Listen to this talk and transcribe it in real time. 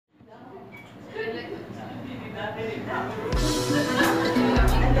Hey,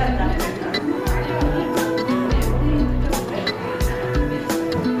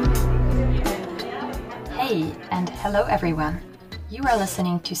 and hello everyone. You are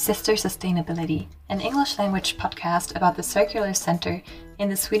listening to Sister Sustainability, an English language podcast about the Circular Center in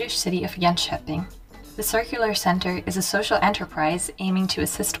the Swedish city of Jönköping. The Circular Center is a social enterprise aiming to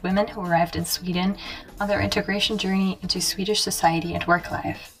assist women who arrived in Sweden on their integration journey into Swedish society and work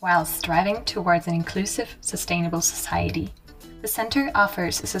life, while striving towards an inclusive, sustainable society. The center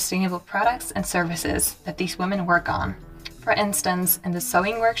offers sustainable products and services that these women work on. For instance, in the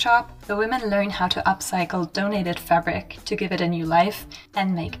sewing workshop, the women learn how to upcycle donated fabric to give it a new life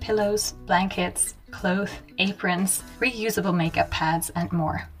and make pillows, blankets, clothes, aprons, reusable makeup pads, and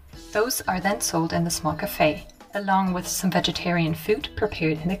more. Those are then sold in the small cafe, along with some vegetarian food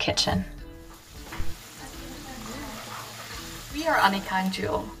prepared in the kitchen. We are Annika and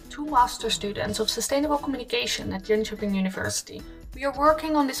Jill, two master students of Sustainable Communication at Jönköping University. We are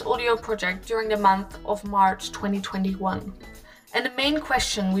working on this audio project during the month of March 2021. And the main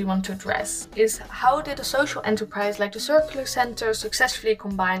question we want to address is how did a social enterprise like the Circular Center successfully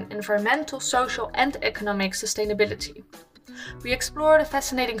combine environmental, social and economic sustainability? We explore the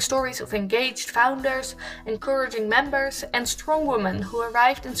fascinating stories of engaged founders, encouraging members and strong women who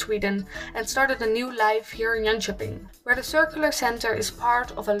arrived in Sweden and started a new life here in Jönköping, where the Circular Center is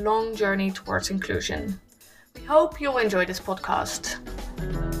part of a long journey towards inclusion. We hope you'll enjoy this podcast.